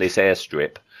landing on this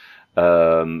airstrip.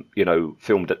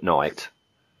 Filmed at night,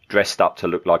 dressed up to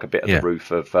look like a bit of the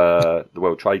roof of the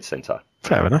World Trade Center.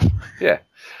 Fair enough. Yeah.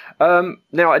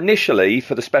 Now, initially,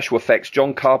 for the special effects,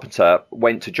 John Carpenter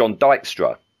went to John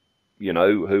Dykstra,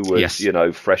 who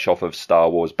was, fresh off of Star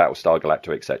Wars, Battlestar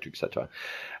Galactica, etc., etc.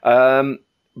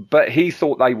 But he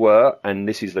thought they were, and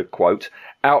this is the quote,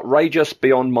 "outrageous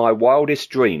beyond my wildest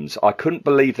dreams. I couldn't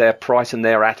believe their price and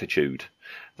their attitude.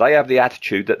 They have the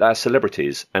attitude that they're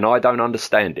celebrities, and I don't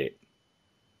understand it."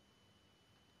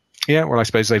 Yeah, well, I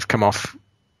suppose they've come off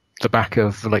the back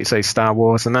of, like you say, Star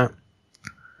Wars and that.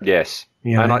 Yes.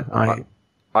 Yeah, and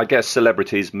I guess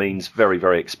celebrities means very,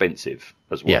 very expensive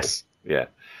as well. Yes. Yeah.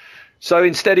 So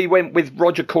instead he went with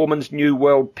Roger Corman's New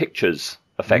World Pictures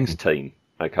effects team,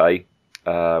 okay,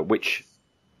 which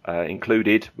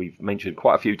included, we've mentioned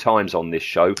quite a few times on this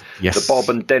show, the Bob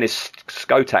and Dennis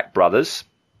Skotak brothers,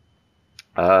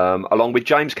 along with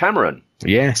James Cameron.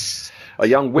 Yes. A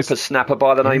young whippersnapper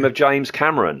by the name of James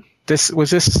Cameron. Was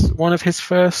this one of his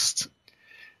first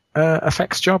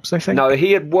effects jobs, I think? No,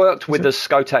 he had worked with the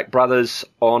Skotak brothers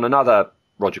on another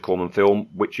Roger Corman film,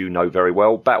 which you know very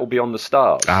well, Battle Beyond the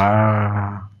Stars.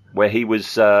 Where he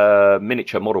was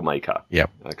miniature model maker. Yep.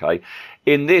 Okay.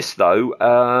 In this,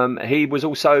 though, he was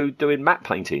also doing matte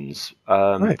paintings.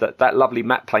 That lovely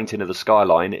matte painting of the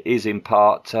skyline is in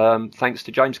part thanks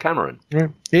to James Cameron. Yeah.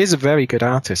 He is a very good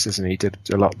artist, isn't he? He did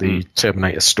a lot of the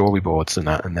Terminator storyboards and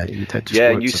that. And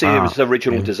and you see there was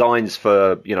original designs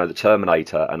for, the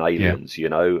Terminator and Aliens,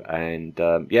 and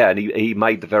and he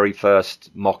made the very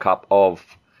first mock-up of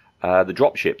the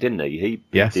dropship, didn't he? He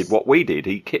did what we did.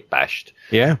 He kit bashed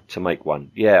to make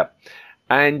one. Yeah.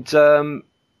 And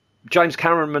James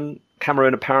Cameron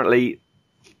apparently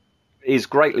is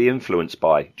greatly influenced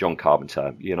by John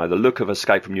Carpenter. The look of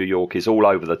Escape from New York is all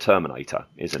over the Terminator,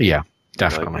 isn't it? Yeah,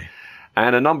 definitely.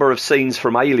 And a number of scenes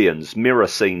from Aliens mirror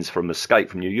scenes from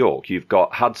Escape from New York. You've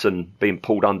got Hudson being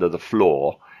pulled under the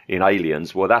floor in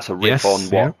Aliens. Well, that's a riff on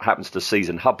what happens to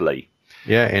Season Hubley.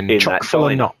 Yeah, in Chock full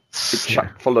of knots.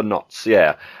 Chock full of knots,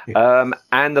 yeah.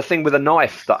 And the thing with the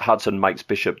knife that Hudson makes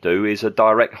Bishop do is a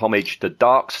direct homage to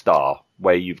Dark Star,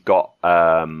 where you've got,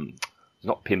 it's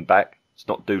not Pinback, it's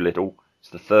not Doolittle, it's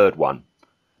the third one.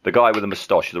 The guy with the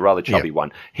moustache, the rather chubby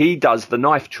one. He does the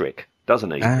knife trick, doesn't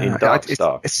he, in Dark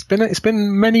Star? It's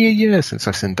been many a year since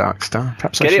I've seen Dark Star.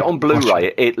 Perhaps Get it on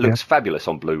Blu-ray. It looks fabulous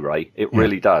on Blu-ray. It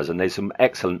really does. And there's some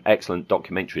excellent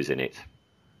documentaries in it.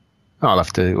 I'll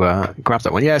have to grab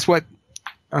that one. Yeah,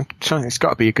 I'm trying. It's got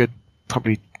to be a good,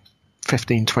 probably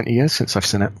 15, 20 years since I've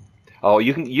seen it. Oh,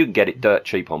 you can get it dirt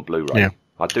cheap on Blu-ray. Yeah.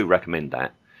 I do recommend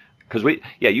that. Because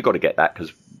you got to get that,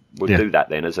 because we'll do that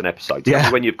then as an episode. Tell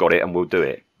me when you've got it and we'll do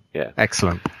it. Yeah.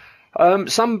 Excellent.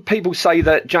 Some people say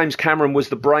that James Cameron was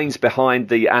the brains behind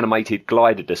the animated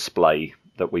glider display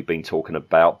that we've been talking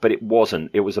about, but it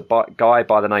wasn't. It was a guy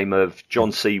by the name of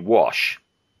John C. Wash,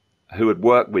 who had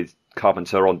worked with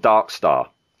Carpenter on Dark Star,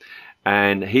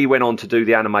 and he went on to do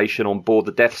the animation on board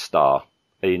the Death Star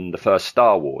in the first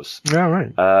Star Wars. Yeah,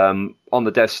 right. On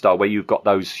the Death Star, where you've got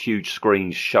those huge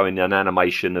screens showing an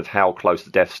animation of how close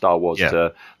the Death Star was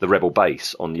to the Rebel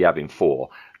base on Yavin 4.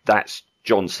 That's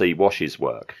John C. Wash's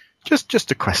work.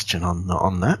 Just a question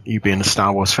on that. You being a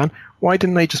Star Wars fan, why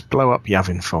didn't they just blow up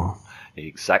Yavin 4?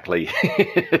 Exactly.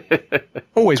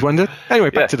 Always wondered. Anyway,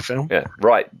 back to the film. Yeah,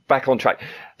 right. Back on track.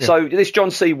 Yeah. So this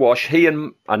John C. Wash, he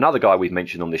and another guy we've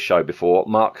mentioned on this show before,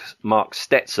 Mark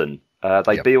Stetson,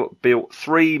 they built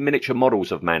 3 miniature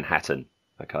models of Manhattan.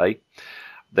 Okay.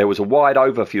 There was a wide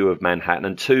overview of Manhattan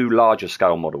and 2 larger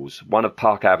scale models, one of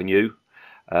Park Avenue,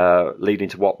 leading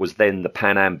to what was then the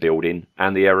Pan Am building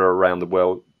and the area around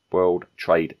the World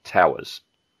Trade Towers.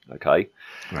 Okay.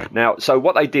 Right. Now, so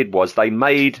what they did was they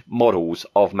made models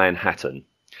of Manhattan,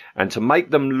 and to make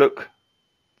them look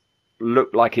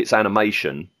like it's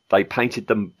animation, they painted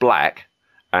them black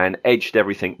and edged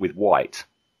everything with white.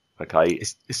 Okay.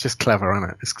 It's just clever, isn't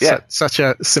it? It's such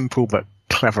a simple but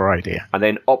clever idea. And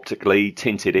then optically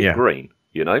tinted it green,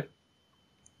 you know?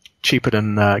 Cheaper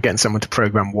than getting someone to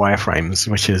program wireframes,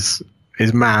 which is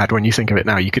mad when you think of it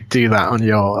now. You could do that on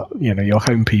your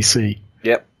home PC.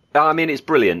 Yep. I mean, it's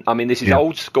brilliant. I mean, this is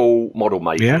old school model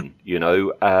making, you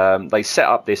know. They set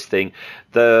up this thing.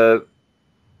 The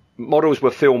models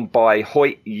were filmed by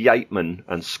Hoyt Yateman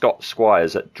and Scott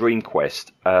Squires at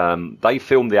DreamQuest. They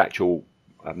filmed the actual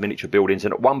miniature buildings,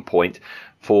 and at one point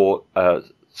for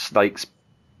Snake's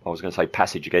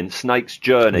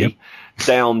journey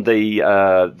down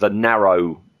the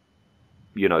narrow,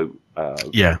 you know,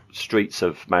 streets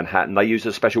of Manhattan, they used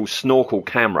a special snorkel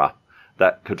camera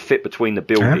that could fit between the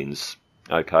buildings,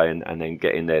 and then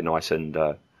get in there nice and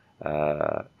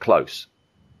close.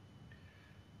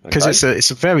 Because it's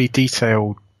a very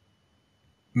detailed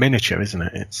miniature, isn't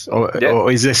it?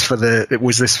 Or is this for the?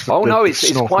 Was this? For oh no,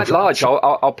 it's quite large.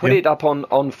 I'll put it up on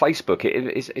Facebook.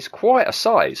 It's quite a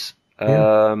size. You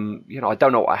know, I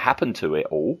don't know what happened to it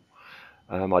all.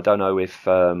 I don't know if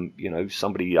you know,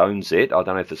 somebody owns it. I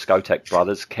don't know if the Skotek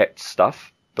brothers kept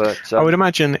stuff. But I would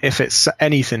imagine if it's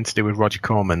anything to do with Roger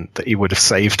Corman, that he would have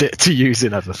saved it to use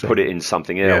in other things. Put it in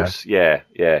something else. Yeah,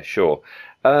 sure.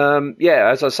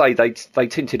 As I say, they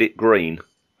tinted it green,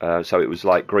 so it was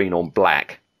like green on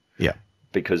black. Yeah.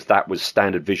 Because that was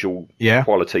standard visual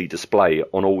quality display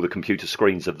on all the computer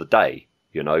screens of the day,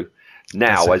 you know.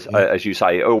 Now, as you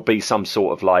say, it'll be some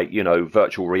sort of like, you know,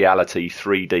 virtual reality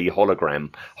 3D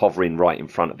hologram hovering right in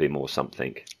front of him or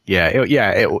something. You're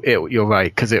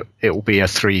right, because it will be a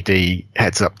 3D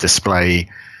heads-up display.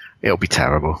 It'll be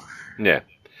terrible. Yeah.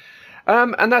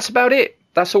 And that's about it.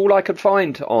 That's all I could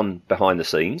find on behind the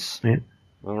scenes. Yeah.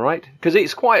 All right. Because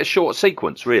it's quite a short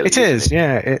sequence, really. It is,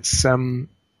 yeah. It's, like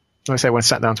I say, when I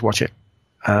sat down to watch it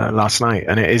last night,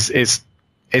 and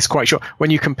it's quite short. When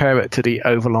you compare it to the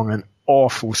overlong and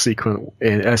awful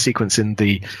sequence in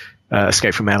the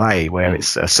Escape from LA, where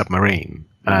it's a submarine,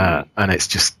 and it's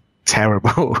just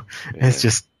terrible. Yeah.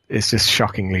 It's just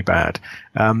shockingly bad.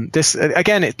 This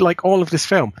again, it like all of this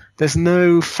film. There's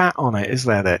no fat on it, is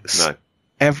there? No.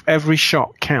 Every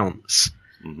shot counts.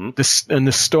 Mm-hmm. And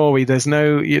the story, there's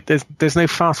no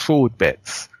fast forward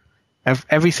bits.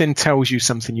 Everything tells you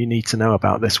something you need to know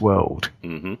about this world.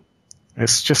 Mm-hmm.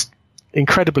 It's just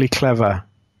incredibly clever.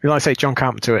 Like I say, John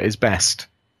Carpenter at his best.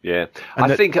 Yeah,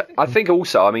 I think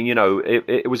also, I mean, you know,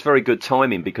 it was very good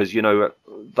timing because, you know,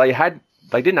 they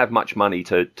didn't have much money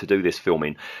to do this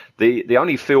filming. The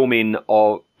only filming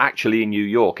of actually in New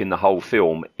York in the whole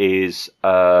film is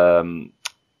at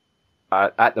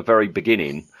the very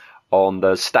beginning on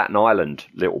the Staten Island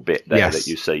little bit there that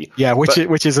you see. Yeah,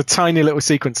 which is a tiny little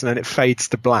sequence, and then it fades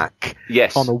to black.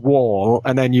 Yes. On a wall,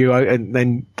 and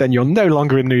then then you're no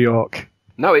longer in New York.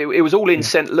 No, it was all in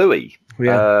St. Louis.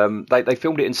 Yeah. They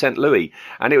filmed it in St. Louis,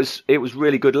 and it was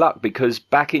really good luck because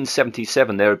back in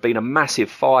 '77 there had been a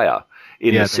massive fire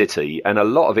in the city, and a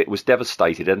lot of it was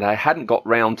devastated, and they hadn't got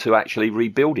round to actually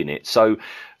rebuilding it. So,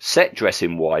 set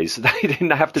dressing wise, they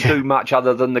didn't have to do much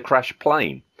other than the crashed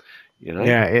plane. You know?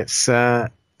 Yeah, it's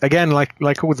again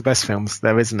like all the best films,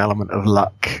 there is an element of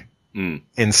luck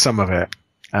in some of it,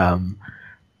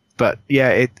 but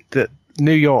yeah,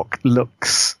 New York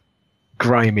looks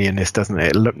grimy in this, doesn't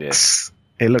it?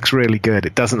 It looks really good.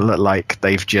 It doesn't look like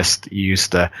they've just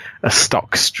used a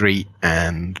stock street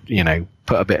and, you know,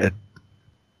 put a bit of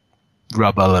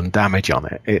rubble and damage on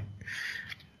it.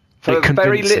 For a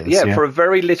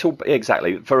very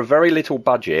little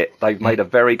budget, they've made a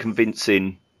very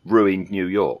convincing ruined New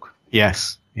York.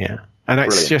 Yes, yeah, and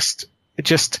it's just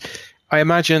I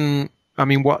imagine. I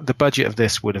mean, what the budget of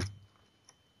this would have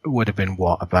been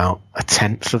about a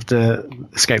tenth of the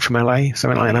Escape from LA,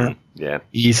 something like that. Yeah,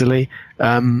 easily.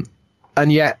 And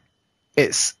yet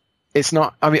it's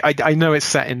not. I mean, I know it's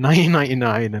set in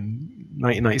 1999 and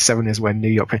 1997 is when New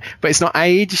York, but it's not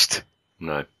aged.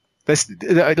 No.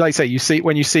 Like I say,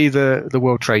 when you see the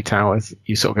World Trade Towers,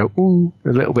 you sort of go, ooh, a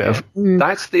little bit of.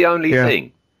 That's the only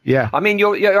thing. Yeah. I mean,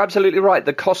 you're absolutely right.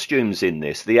 The costumes in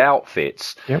this, the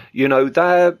outfits, you know,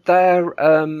 they're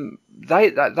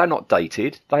not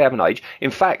dated. They haven't aged.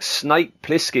 In fact, Snake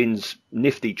Plissken's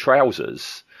nifty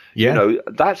trousers. You know,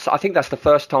 I think that's the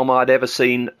first time I'd ever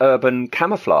seen urban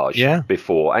camouflage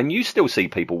before, and you still see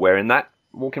people wearing that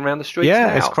walking around the streets. Yeah,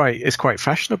 now. it's quite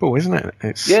fashionable, isn't it?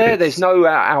 There's no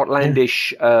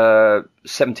outlandish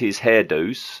 70s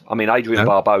hairdos. I mean, Adrian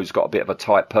Barbeau's got a bit of a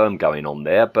tight perm going on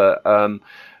there, but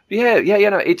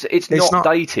it's not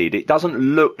dated. It doesn't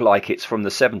look like it's from the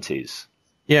 70s.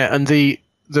 Yeah, and the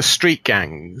street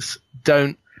gangs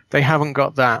they haven't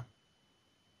got that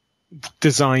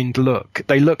designed look.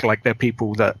 They look like they're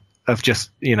people that have just,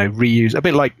 reused, a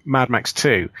bit like Mad Max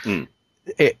 2.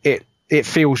 It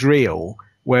feels real,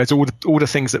 whereas all the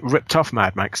things that ripped off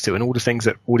Mad Max 2 and all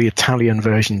the Italian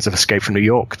versions of Escape from New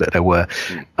York that there were,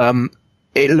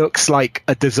 it looks like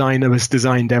a designer has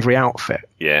designed every outfit.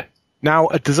 Yeah. Now,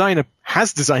 a designer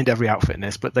has designed every outfit in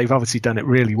this, but they've obviously done it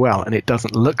really well, and it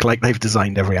doesn't look like they've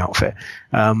designed every outfit.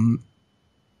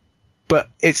 But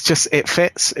it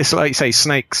fits. It's like you say,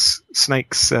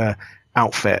 Snake's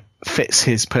outfit fits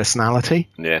his personality.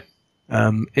 Yeah.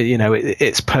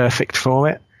 It's perfect for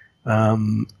it.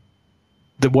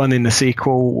 The one in the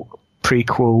sequel,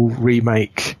 prequel,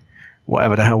 remake,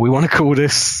 whatever the hell we want to call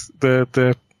this,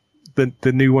 the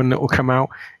new one that will come out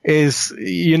is,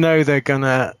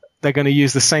 they're gonna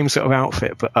use the same sort of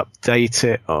outfit but update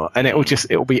it, and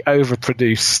it'll be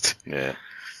overproduced. Yeah.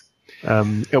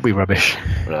 It'll be rubbish.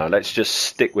 No, let's just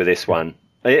stick with this one.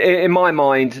 In my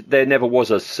mind, there never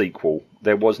was a sequel.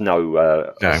 There was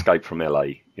no Escape from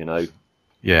LA,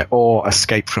 Yeah, or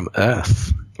Escape from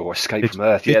Earth. Or Escape from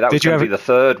Earth. Yeah, that was going to be the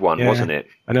third one, wasn't it?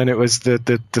 And then it was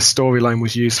the storyline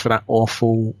was used for that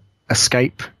awful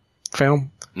Escape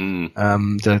film.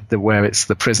 The where it's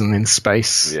the prison in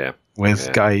space. Yeah.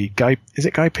 With Guy, is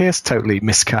it Guy Pearce? Totally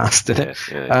miscasted it.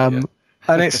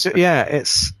 And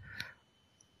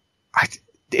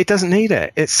it doesn't need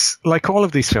it. It's like all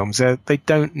of these films; they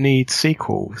don't need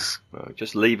sequels. No,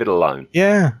 just leave it alone.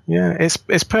 Yeah,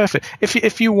 it's perfect.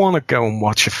 If you want to go and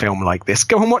watch a film like this,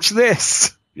 go and watch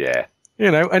this. Yeah.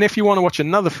 And if you want to watch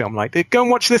another film like this, go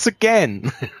and watch this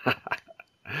again.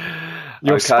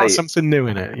 You'll spot something new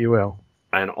in it. You will.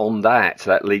 And on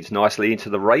that leads nicely into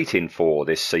the rating for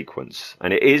this sequence.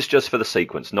 And it is just for the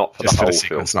sequence, not for the whole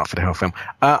film. Not for the whole film.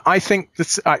 I think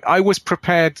I was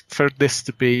prepared for this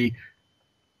to be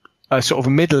a sort of a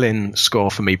middling score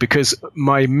for me, because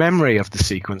my memory of the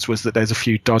sequence was that there's a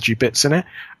few dodgy bits in it.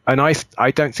 And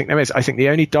I don't think there is. I think the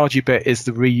only dodgy bit is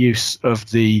the reuse of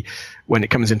when it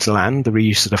comes into land, the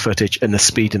reuse of the footage and the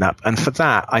speeding up. And for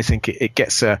that, I think it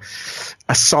gets a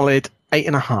solid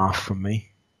 8.5 from me.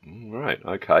 Right.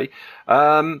 Okay.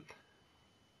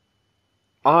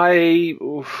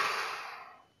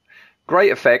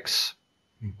 Great effects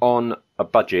on a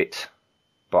budget,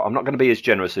 but I'm not going to be as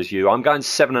generous as you. I'm going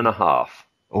 7.5.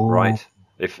 Right.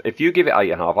 If you give it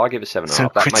 8.5, I give it 7.5. So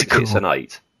that critical. makes it an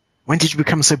 8. When did you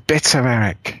become so bitter,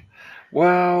 Eric?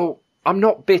 Well, I'm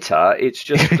not bitter. It's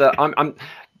just that I'm.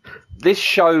 This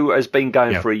show has been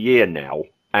going for a year now,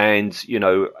 and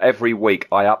every week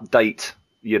I update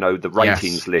the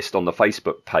ratings list on the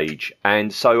Facebook page,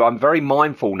 and so I'm very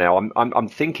mindful now. I'm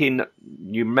thinking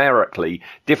numerically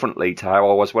differently to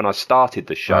how I was when I started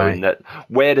the show, and that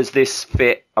where does this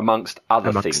fit amongst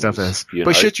things? Others.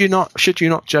 But should you not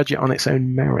judge it on its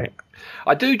own merit?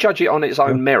 I do judge it on its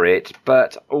own merit,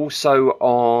 but also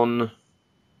on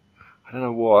I don't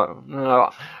know what.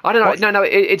 No, I don't know. No,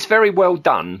 it's very well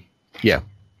done. Yeah.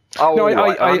 Oh, no,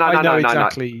 right. I know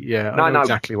exactly. Yeah, I know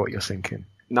exactly what you're thinking.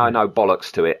 No,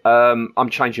 bollocks to it. I'm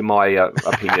changing my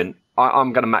opinion.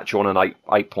 I'm going to match you on an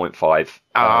 8.5.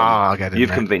 I'll get it.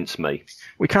 You've convinced me.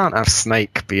 We can't have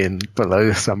Snake being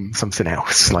below something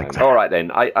else like that. All right then,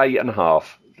 8.5.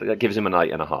 That gives him an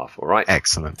 8.5. All right.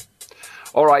 Excellent.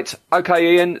 All right.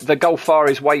 Okay, Ian. The Gulf Fire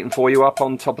is waiting for you up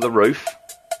on top of the roof.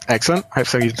 Excellent.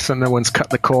 Hopefully no one's cut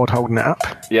the cord holding it up.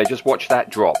 Yeah, just watch that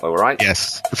drop. All right.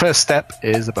 Yes. The first step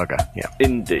is a bugger. Yeah.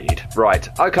 Indeed. Right.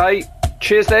 Okay.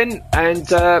 Cheers then,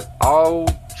 and I'll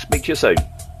speak to you soon.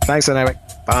 Thanks then, Eric.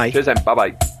 Bye. Cheers then.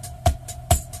 Bye-bye.